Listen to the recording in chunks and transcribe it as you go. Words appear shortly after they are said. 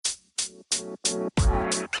What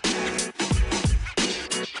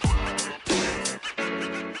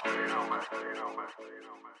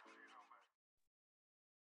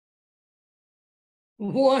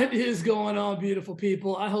is going on, beautiful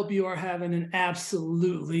people? I hope you are having an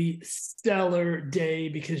absolutely stellar day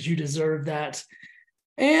because you deserve that.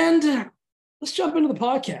 And let's jump into the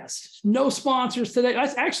podcast. No sponsors today.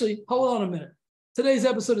 Actually, hold on a minute. Today's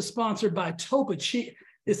episode is sponsored by Topo Chico.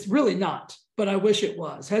 It's really not, but I wish it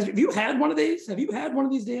was. Have you had one of these? Have you had one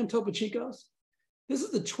of these damn Topo Chicos? This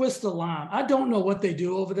is the twist of lime. I don't know what they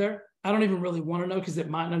do over there. I don't even really want to know because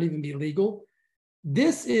it might not even be legal.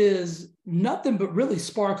 This is nothing but really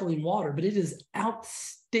sparkling water, but it is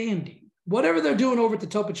outstanding. Whatever they're doing over at the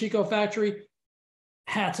Topo Chico factory,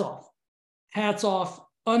 hats off. Hats off.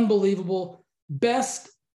 Unbelievable. Best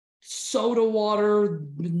soda water,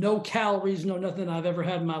 no calories, no nothing I've ever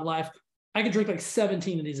had in my life. I could drink like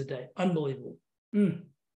 17 of these a day. Unbelievable. And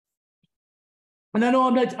I know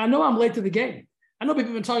I'm late to the game. I know people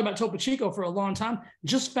have been talking about Topo Chico for a long time.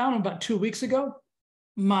 Just found them about 2 weeks ago.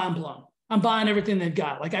 Mind blown. I'm buying everything they've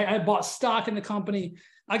got. Like I bought stock in the company.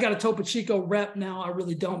 I got a Topo Chico rep now. I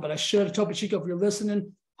really don't, but I should. Topo Chico, if you're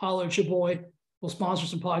listening, holler at your boy. We'll sponsor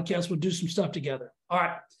some podcasts. We'll do some stuff together. All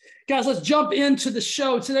right, guys, let's jump into the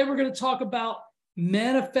show. Today, we're going to talk about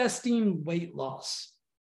manifesting weight loss.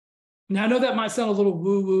 Now, I know that might sound a little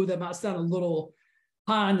woo-woo. That might sound a little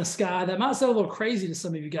pie in the sky. That might sound a little crazy to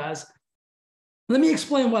some of you guys. Let me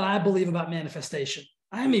explain what I believe about manifestation.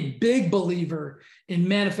 I am a big believer in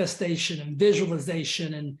manifestation and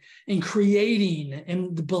visualization and in creating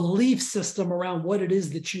and the belief system around what it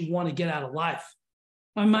is that you want to get out of life.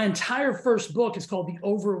 My entire first book is called The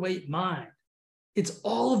Overweight Mind. It's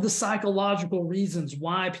all of the psychological reasons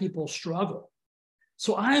why people struggle.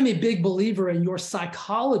 So I am a big believer in your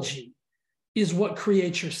psychology is what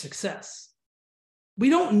creates your success. We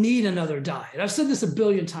don't need another diet. I've said this a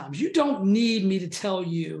billion times. You don't need me to tell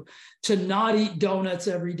you to not eat donuts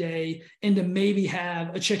every day and to maybe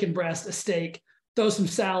have a chicken breast, a steak, throw some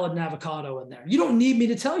salad and avocado in there. You don't need me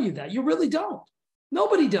to tell you that. You really don't.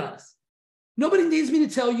 Nobody does. Nobody needs me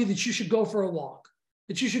to tell you that you should go for a walk,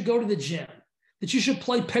 that you should go to the gym, that you should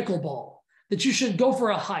play pickleball, that you should go for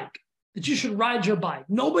a hike, that you should ride your bike.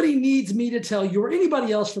 Nobody needs me to tell you, or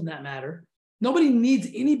anybody else from that matter. Nobody needs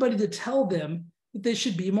anybody to tell them that they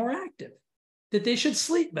should be more active, that they should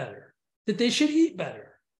sleep better, that they should eat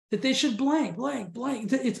better, that they should blank. We're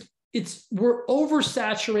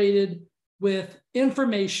oversaturated with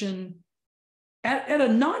information at a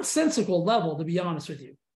nonsensical level, to be honest with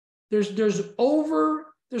you. There's an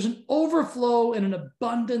overflow and an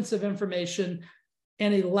abundance of information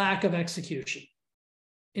and a lack of execution.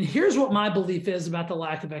 And here's what my belief is about the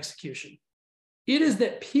lack of execution. It is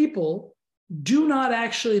that people do not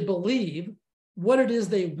actually believe what it is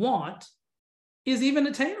they want is even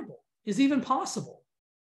attainable, is even possible.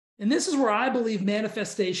 And this is where I believe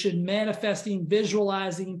manifestation, manifesting,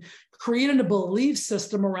 visualizing, creating a belief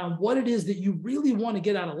system around what it is that you really want to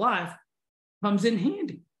get out of life comes in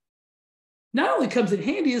handy. Not only comes in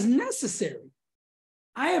handy, is necessary.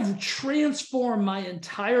 I have transformed my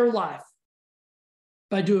entire life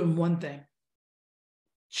by doing one thing,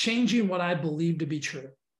 changing what I believe to be true.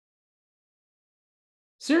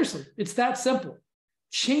 Seriously, it's that simple.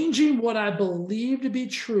 Changing what I believe to be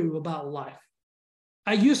true about life.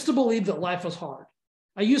 I used to believe that life was hard.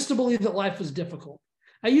 I used to believe that life was difficult.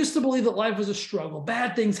 I used to believe that life was a struggle.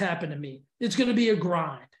 Bad things happen to me. It's going to be a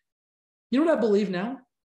grind. You know what I believe now?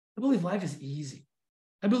 I believe life is easy.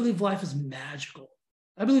 I believe life is magical.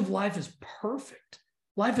 I believe life is perfect.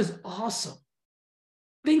 Life is awesome.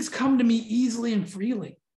 Things come to me easily and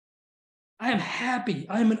freely. I am happy.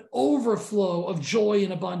 I am an overflow of joy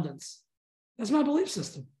and abundance. That's my belief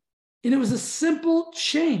system. And it was a simple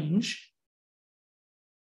change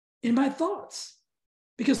in my thoughts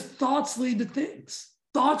because thoughts lead to things.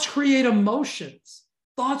 Thoughts create emotions.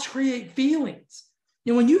 Thoughts create feelings.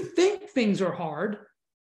 And when you think things are hard,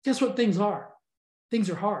 guess what things are? Things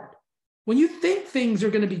are hard. When you think things are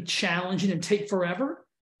going to be challenging and take forever,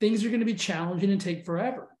 things are going to be challenging and take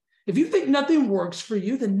forever. If you think nothing works for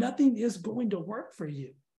you, then nothing is going to work for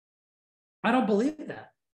you. I don't believe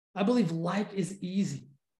that. I believe life is easy.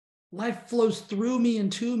 Life flows through me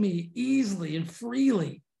and to me easily and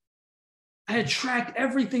freely. I attract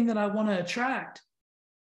everything that I want to attract.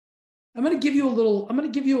 I'm going to give you a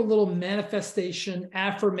little manifestation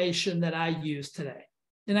affirmation that I use today.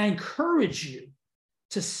 And I encourage you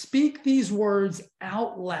to speak these words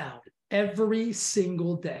out loud every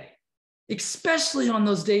single day, especially on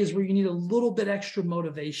those days where you need a little bit extra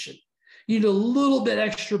motivation. You need a little bit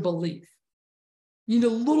extra belief. You need a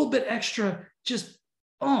little bit extra just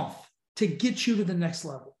oomph to get you to the next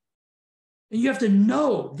level. And you have to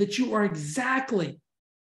know that you are exactly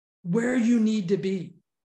where you need to be.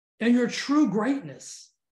 And your true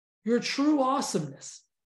greatness, your true awesomeness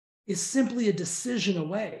is simply a decision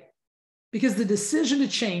away. Because the decision to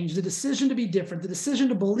change, the decision to be different, the decision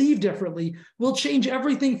to believe differently will change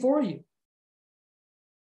everything for you.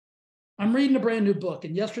 I'm reading a brand new book,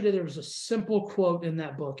 and yesterday there was a simple quote in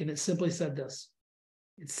that book, and it simply said this.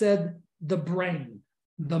 It said, the brain,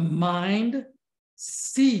 the mind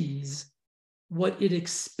sees what it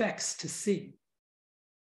expects to see.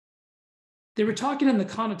 They were talking in the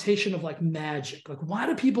connotation of like magic. Like, why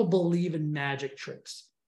do people believe in magic tricks?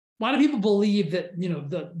 Why do people believe that,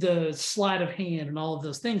 the sleight of hand and all of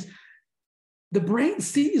those things? The brain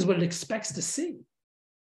sees what it expects to see.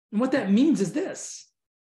 And what that means is this: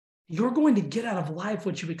 you're going to get out of life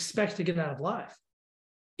what you expect to get out of life.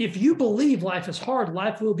 If you believe life is hard,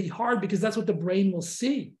 life will be hard because that's what the brain will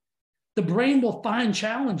see. The brain will find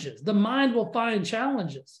challenges. The mind will find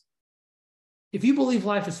challenges. If you believe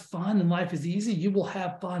life is fun and life is easy, you will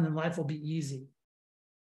have fun and life will be easy.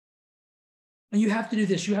 And you have to do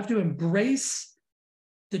this. You have to embrace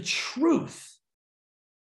the truth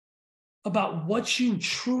about what you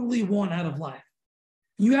truly want out of life.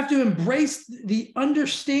 You have to embrace the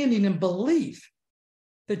understanding and belief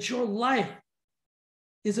that your life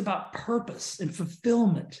is about purpose and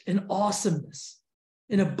fulfillment and awesomeness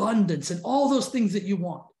and abundance and all those things that you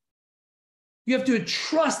want. You have to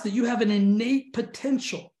trust that you have an innate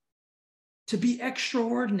potential to be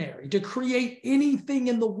extraordinary, to create anything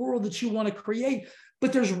in the world that you want to create.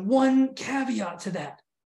 But there's one caveat to that.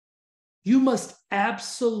 You must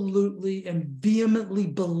absolutely and vehemently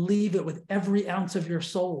believe it with every ounce of your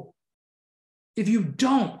soul. If you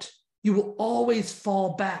don't, you will always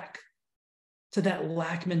fall back to that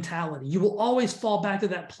lack mentality. You will always fall back to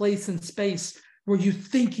that place and space where you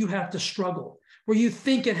think you have to struggle, where you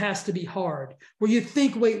think it has to be hard, where you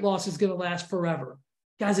think weight loss is going to last forever.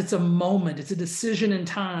 Guys, it's a moment. It's a decision in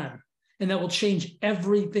time, and that will change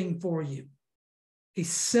everything for you. A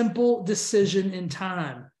simple decision in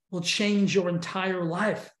time will change your entire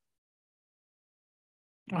life.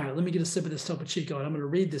 All right, let me get a sip of this Topo Chico, and I'm going to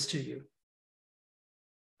read this to you.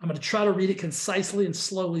 I'm going to try to read it concisely and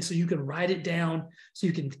slowly so you can write it down, so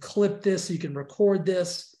you can clip this, so you can record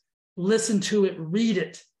this, listen to it, read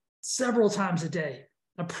it several times a day.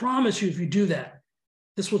 I promise you, if you do that,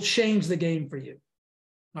 this will change the game for you.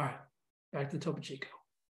 All right, back to the Topo Chico.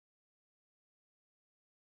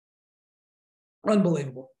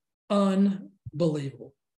 Unbelievable.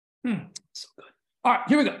 Unbelievable. So good. All right,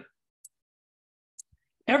 here we go.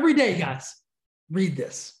 Every day, guys, read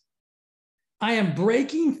this. I am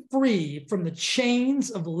breaking free from the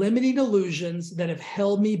chains of limiting illusions that have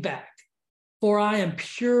held me back, for I am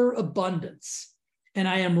pure abundance, and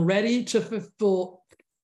I am ready to fulfill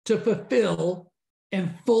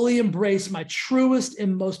and fully embrace my truest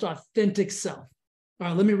and most authentic self. All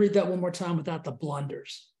right, let me read that one more time without the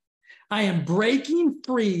blunders. I am breaking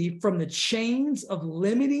free from the chains of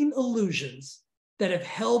limiting illusions that have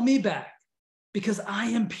held me back, because I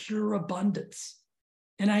am pure abundance,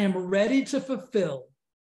 and I am ready to fulfill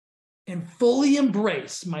and fully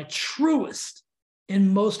embrace my truest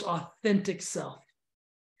and most authentic self.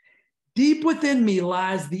 Deep within me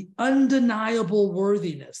lies the undeniable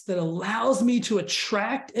worthiness that allows me to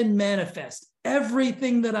attract and manifest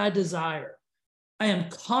everything that I desire. I am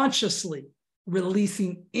consciously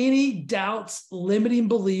releasing any doubts, limiting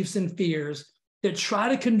beliefs, and fears that try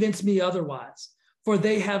to convince me otherwise, for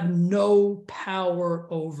they have no power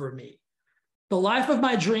over me. The life of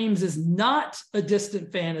my dreams is not a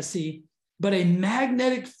distant fantasy, but a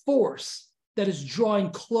magnetic force that is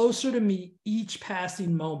drawing closer to me each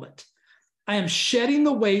passing moment. I am shedding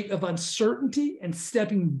the weight of uncertainty and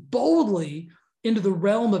stepping boldly into the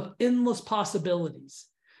realm of endless possibilities.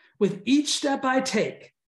 With each step I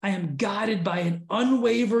take, I am guided by an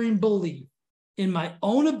unwavering belief in my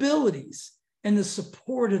own abilities and the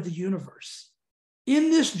support of the universe. In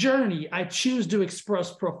this journey, I choose to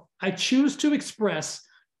express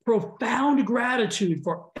profound gratitude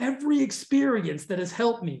for every experience that has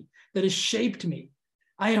helped me, that has shaped me.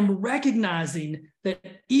 I am recognizing that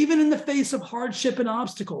even in the face of hardship and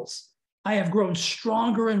obstacles, I have grown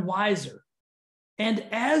stronger and wiser. And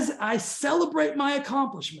as I celebrate my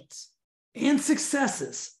accomplishments and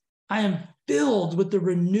successes, I am filled with the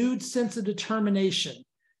renewed sense of determination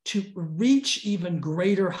to reach even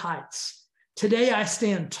greater heights. Today, I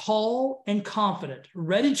stand tall and confident,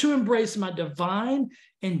 ready to embrace my divine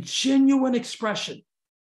and genuine expression.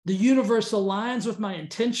 The universe aligns with my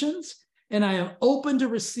intentions, and I am open to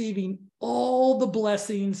receiving all the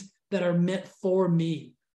blessings that are meant for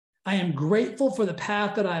me. I am grateful for the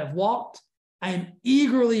path that I have walked. I am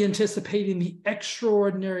eagerly anticipating the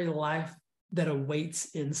extraordinary life that awaits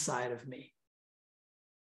inside of me.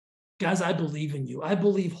 Guys, I believe in you. I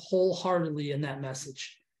believe wholeheartedly in that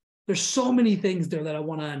message. There's so many things there that I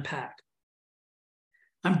want to unpack.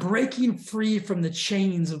 I'm breaking free from the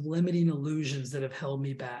chains of limiting illusions that have held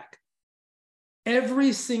me back.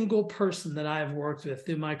 Every single person that I've worked with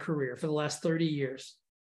through my career for the last 30 years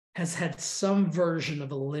has had some version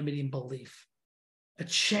of a limiting belief, a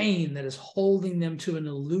chain that is holding them to an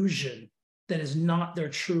illusion that is not their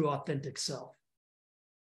true, authentic self.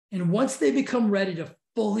 And once they become ready to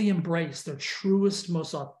fully embrace their truest,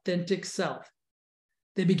 most authentic self,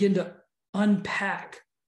 they begin to unpack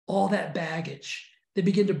all that baggage. They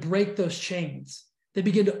begin to break those chains. They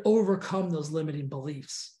begin to overcome those limiting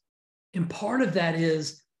beliefs. And part of that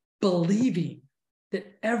is believing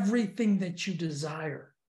that everything that you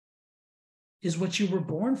desire is what you were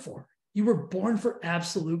born for. You were born for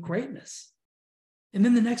absolute greatness. And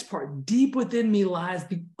then the next part, deep within me lies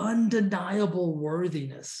the undeniable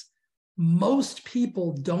worthiness. Most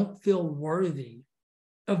people don't feel worthy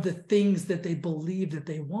of the things that they believe that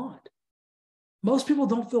they want. Most people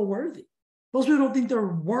don't feel worthy. Most people don't think they're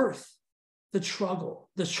worth the struggle.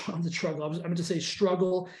 The struggle. I'm going to say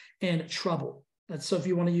struggle and trouble. That's so if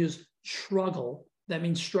you want to use struggle, that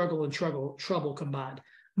means struggle and trouble combined.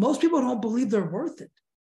 Most people don't believe they're worth it.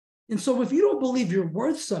 And so if you don't believe you're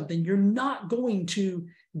worth something, you're not going to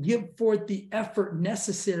give forth the effort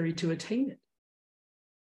necessary to attain it.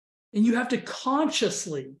 And you have to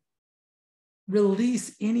consciously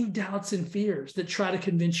release any doubts and fears that try to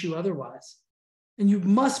convince you otherwise. And you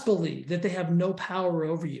must believe that they have no power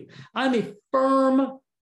over you. I'm a firm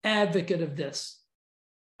advocate of this.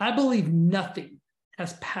 I believe nothing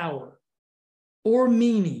has power or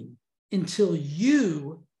meaning until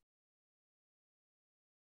you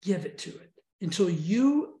give it to it, until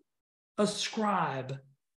you ascribe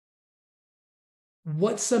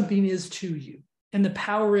what something is to you and the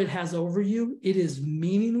power it has over you. It is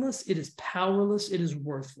meaningless, it is powerless, it is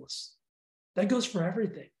worthless. That goes for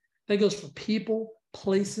everything. That goes for people,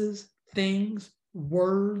 places, things,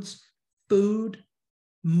 words, food,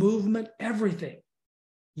 movement, everything.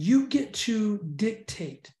 You get to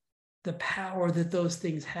dictate the power that those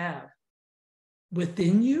things have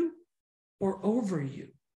within you or over you.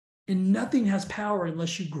 And nothing has power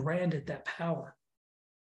unless you grant it that power.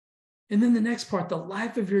 And then the next part, the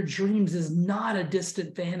life of your dreams is not a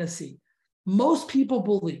distant fantasy. Most people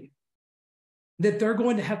believe that they're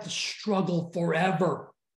going to have to struggle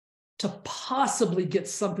forever to possibly get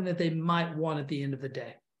something that they might want at the end of the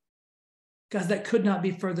day. Guys, that could not be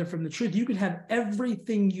further from the truth. You can have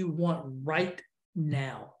everything you want right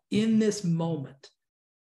now, in this moment,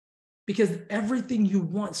 because everything you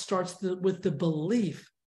want starts with the belief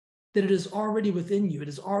that it is already within you. It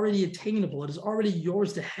is already attainable. It is already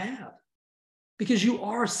yours to have, because you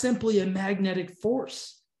are simply a magnetic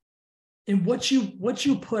force. And what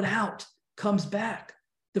you put out comes back.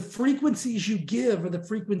 The frequencies you give are the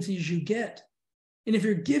frequencies you get. And if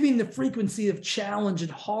you're giving the frequency of challenge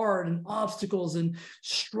and hard and obstacles and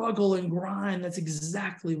struggle and grind, that's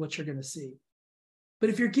exactly what you're going to see. But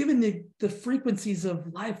if you're giving the frequencies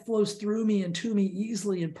of life flows through me and to me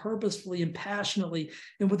easily and purposefully and passionately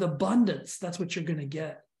and with abundance, that's what you're going to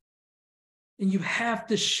get. And you have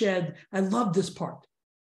to shed, I love this part.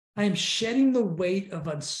 I am shedding the weight of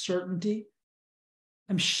uncertainty.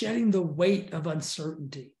 I'm shedding the weight of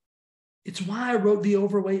uncertainty. It's why I wrote The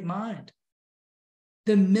Overweight Mind.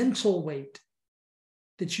 The mental weight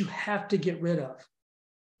that you have to get rid of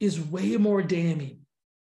is way more damning,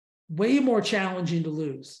 way more challenging to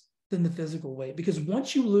lose than the physical weight. Because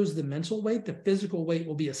once you lose the mental weight, the physical weight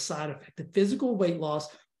will be a side effect. The physical weight loss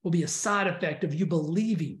will be a side effect of you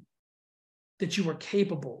believing that you are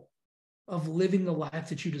capable of living the life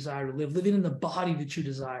that you desire to live, living in the body that you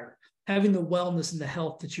desire, having the wellness and the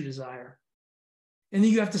health that you desire. And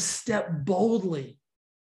then you have to step boldly.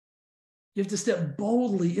 You have to step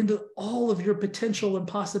boldly into all of your potential and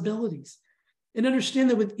possibilities. And understand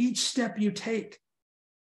that with each step you take,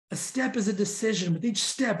 a step is a decision. With each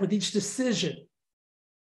step, with each decision,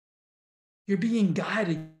 you're being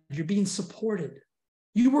guided, you're being supported.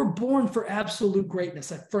 You were born for absolute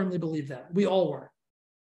greatness. I firmly believe that. We all were.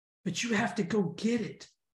 But you have to go get it.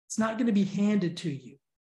 It's not going to be handed to you.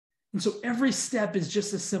 And so every step is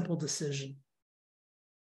just a simple decision.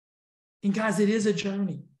 And guys, it is a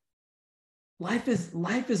journey. Life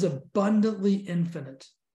is abundantly infinite,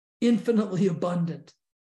 infinitely abundant,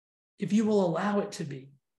 if you will allow it to be.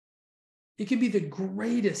 It can be the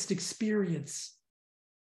greatest experience.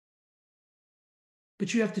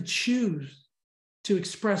 But you have to choose to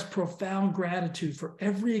express profound gratitude for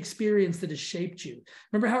every experience that has shaped you.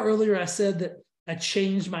 Remember how earlier I said that I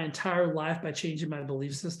changed my entire life by changing my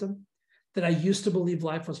belief system? That I used to believe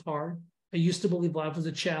life was hard. I used to believe life was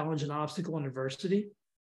a challenge, an obstacle, and adversity.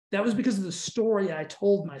 That was because of the story I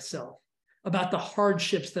told myself about the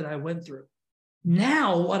hardships that I went through.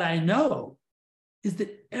 Now, what I know is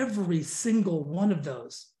that every single one of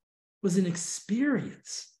those was an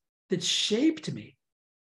experience that shaped me.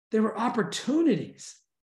 There were opportunities.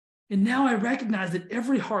 And now I recognize that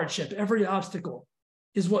every hardship, every obstacle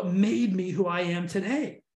is what made me who I am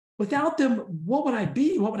today. Without them, what would I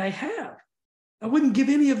be? What would I have? I wouldn't give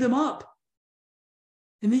any of them up.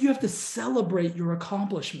 And then you have to celebrate your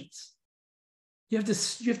accomplishments. You have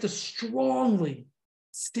to strongly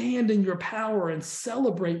stand in your power and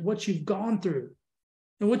celebrate what you've gone through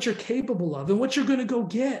and what you're capable of and what you're going to go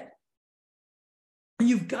get. And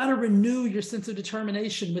you've got to renew your sense of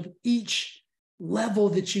determination with each level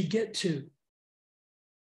that you get to.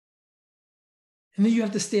 And then you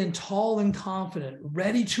have to stand tall and confident,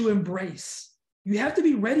 ready to embrace. You have to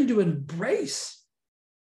be ready to embrace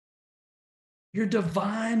your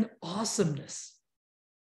divine awesomeness.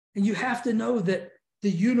 And you have to know that the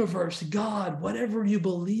universe, God, whatever you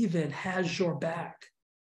believe in, has your back.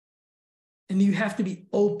 And you have to be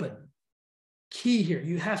open. Key here,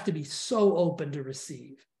 you have to be so open to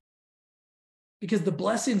receive. Because the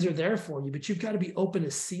blessings are there for you, but you've got to be open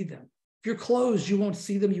to see them. If you're closed, you won't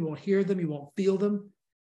see them, you won't hear them, you won't feel them.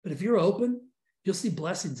 But if you're open, you'll see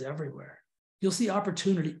blessings everywhere. You'll see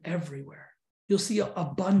opportunity everywhere. You'll see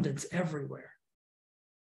abundance everywhere.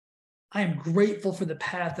 I am grateful for the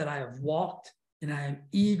path that I have walked, and I am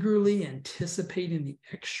eagerly anticipating the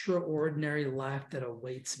extraordinary life that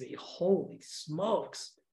awaits me. Holy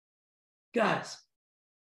smokes. Guys,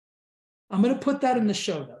 I'm going to put that in the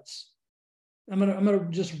show notes. I'm gonna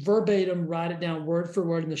just verbatim write it down word for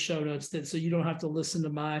word in the show notes, so you don't have to listen to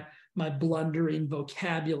my blundering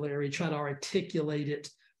vocabulary, try to articulate it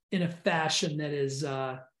in a fashion that is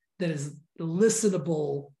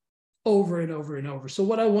listenable over and over and over. So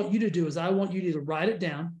what I want you to do is I want you to either write it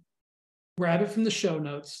down, grab it from the show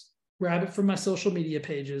notes, grab it from my social media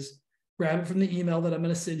pages, grab it from the email that I'm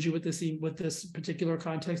going to send you with this particular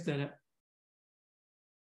context in it,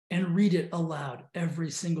 and read it aloud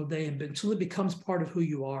every single day until it becomes part of who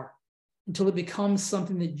you are, until it becomes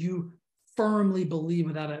something that you firmly believe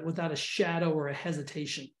without a shadow or a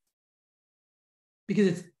hesitation. Because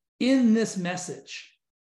it's in this message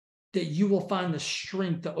that you will find the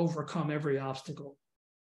strength to overcome every obstacle,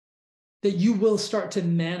 that you will start to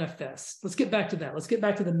manifest. Let's get back to that. Let's get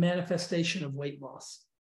back to the manifestation of weight loss.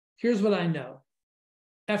 Here's what I know.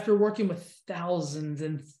 After working with thousands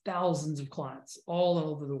and thousands of clients all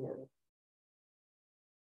over the world,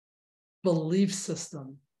 belief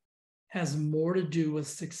system has more to do with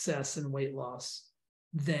success in weight loss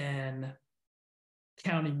than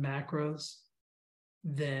counting macros,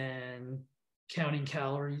 than counting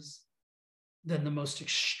calories, than the most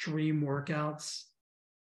extreme workouts,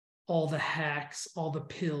 all the hacks, all the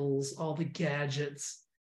pills, all the gadgets,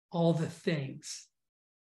 all the things.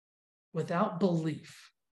 Without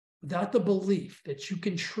belief, without the belief that you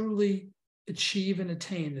can truly achieve and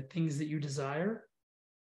attain the things that you desire,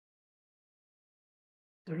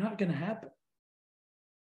 they're not going to happen.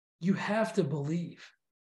 You have to believe.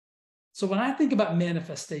 So when I think about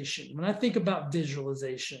manifestation, when I think about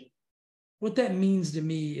visualization, what that means to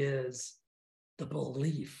me is the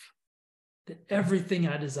belief that everything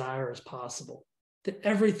I desire is possible, that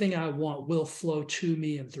everything I want will flow to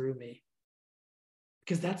me and through me.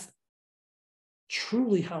 Because that's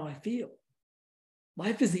truly how I feel.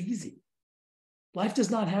 Life is easy. Life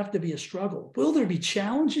does not have to be a struggle. Will there be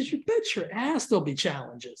challenges? You bet your ass there'll be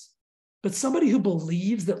challenges. But somebody who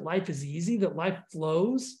believes that life is easy, that life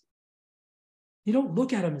flows, you don't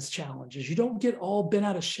look at them as challenges. You don't get all bent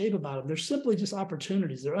out of shape about them. They're simply just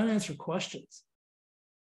opportunities. They're unanswered questions.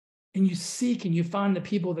 And you seek and you find the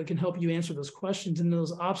people that can help you answer those questions, and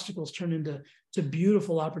those obstacles turn into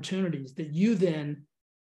beautiful opportunities that you then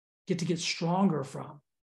get to get stronger from.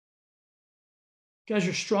 Guys,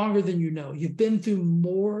 you're stronger than you know. You've been through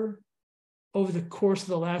more over the course of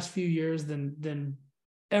the last few years than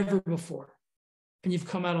ever before, and you've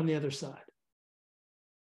come out on the other side.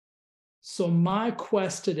 So my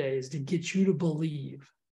quest today is to get you to believe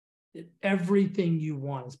that everything you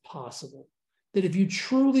want is possible, that if you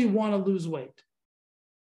truly want to lose weight,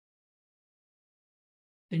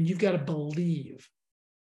 then you've got to believe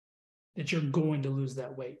that you're going to lose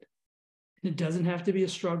that weight. It doesn't have to be a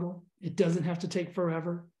struggle. It doesn't have to take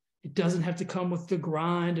forever. It doesn't have to come with the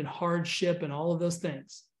grind and hardship and all of those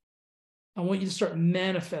things. I want you to start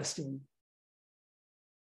manifesting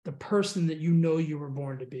the person that you know you were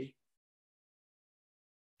born to be.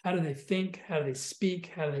 How do they think? How do they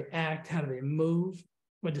speak? How do they act? How do they move?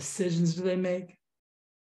 What decisions do they make?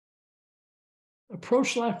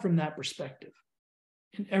 Approach life from that perspective,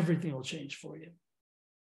 and everything will change for you.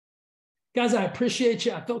 Guys, I appreciate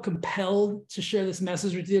you. I felt compelled to share this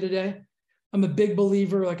message with you today. I'm a big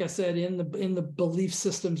believer, like I said, in the belief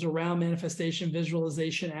systems around manifestation,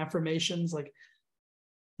 visualization, affirmations, like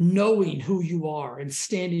knowing who you are and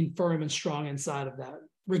standing firm and strong inside of that,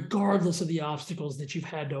 regardless of the obstacles that you've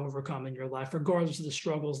had to overcome in your life, regardless of the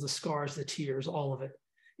struggles, the scars, the tears, all of it.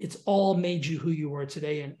 It's all made you who you are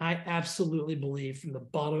today. And I absolutely believe from the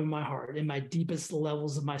bottom of my heart, in my deepest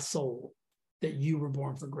levels of my soul, that you were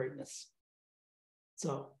born for greatness.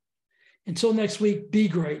 So until next week, be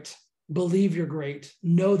great. Believe you're great.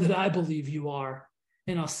 Know that I believe you are.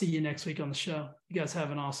 And I'll see you next week on the show. You guys have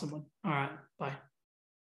an awesome one. All right. Bye.